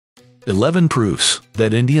11 proofs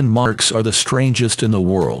that Indian monarchs are the strangest in the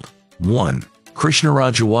world. 1.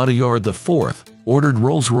 Krishnaraj Wadiyar IV ordered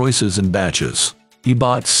Rolls-Royces in batches. He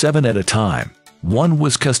bought 7 at a time. One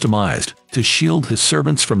was customized to shield his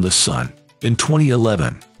servants from the sun. In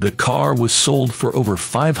 2011, the car was sold for over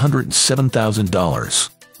 $507,000.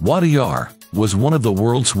 Wadiyar was one of the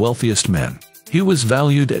world's wealthiest men. He was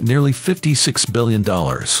valued at nearly $56 billion.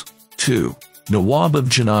 2. Nawab of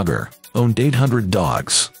Janagar owned 800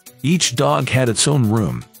 dogs. Each dog had its own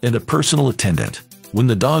room and a personal attendant. When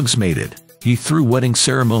the dogs mated, he threw wedding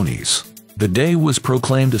ceremonies. The day was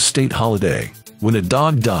proclaimed a state holiday. When a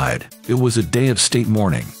dog died, it was a day of state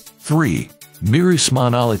mourning. 3. Mir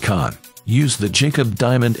Usman Ali Khan used the Jacob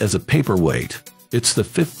diamond as a paperweight. It's the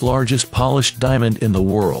 5th largest polished diamond in the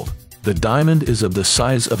world. The diamond is of the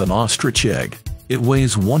size of an ostrich egg. It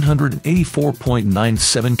weighs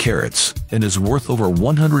 184.97 carats and is worth over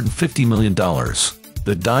 $150 million.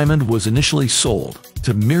 The diamond was initially sold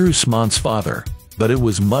to Mir Usman's father, but it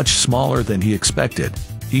was much smaller than he expected.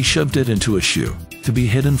 He shoved it into a shoe to be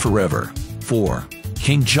hidden forever. 4.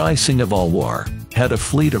 King Jai Singh of Alwar had a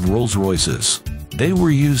fleet of Rolls-Royces. They were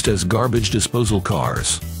used as garbage disposal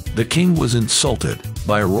cars. The king was insulted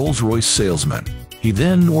by a Rolls-Royce salesman. He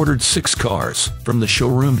then ordered 6 cars from the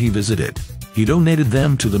showroom he visited. He donated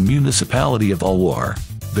them to the municipality of Alwar.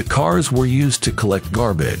 The cars were used to collect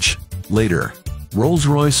garbage. Later,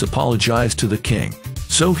 Rolls-Royce apologized to the king,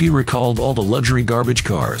 so he recalled all the luxury garbage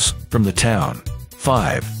cars from the town.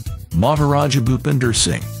 5. Maharaja Bhupinder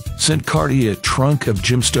Singh sent Cartier a trunk of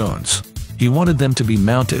gemstones. He wanted them to be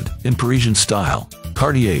mounted in Parisian style.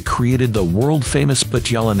 Cartier created the world-famous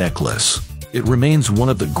Patiala necklace. It remains one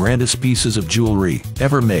of the grandest pieces of jewelry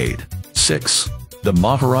ever made. 6. The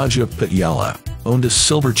Maharaja of Patiala owned a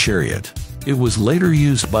silver chariot. It was later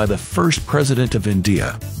used by the first president of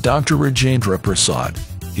India, Dr. Rajendra Prasad.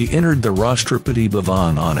 He entered the Rashtrapati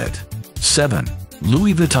Bhavan on it. 7.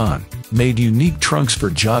 Louis Vuitton made unique trunks for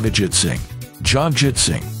Jagjit Singh. Jagjit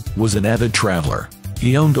Singh was an avid traveler.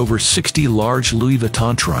 He owned over 60 large Louis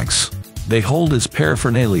Vuitton trunks. They hold his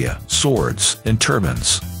paraphernalia, swords, and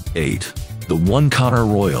turbans. 8. The One-Connor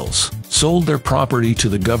Royals sold their property to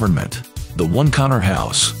the government. The One-Connor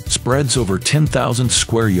House spreads over 10,000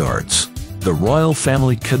 square yards. The royal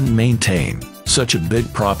family couldn't maintain such a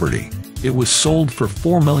big property. It was sold for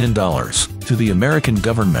 $4 million to the American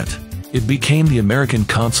government. It became the American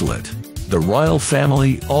consulate. The royal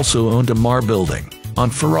family also owned a Mar building on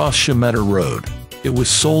Firoz Shah Mehta Road. It was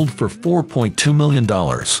sold for $4.2 million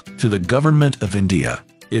to the government of India.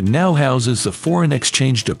 It now houses the Foreign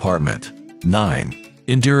Exchange Department. 9.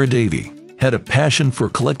 Indira Devi had a passion for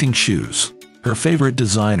collecting shoes. Her favorite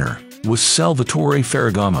designer was Salvatore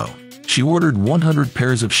Ferragamo. She ordered 100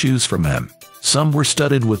 pairs of shoes from him. Some were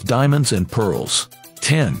studded with diamonds and pearls.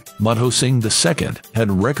 10. Madho Singh II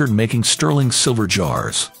had record-making sterling silver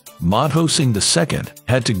jars. Madho Singh II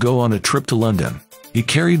had to go on a trip to London. He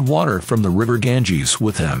carried water from the river Ganges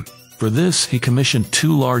with him. For this, he commissioned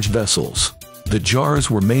 2 large vessels. The jars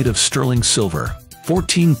were made of sterling silver.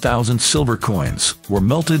 14,000 silver coins were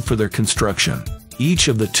melted for their construction. Each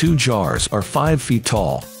of the 2 jars are 5 feet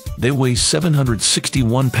tall. They weigh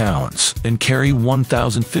 761 pounds and carry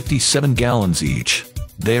 1,057 gallons each.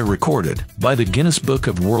 They are recorded by the Guinness Book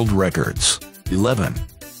of World Records. 11.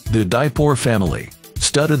 The Daipur family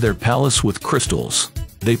studded their palace with crystals.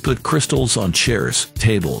 They put crystals on chairs,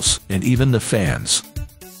 tables, and even the fans.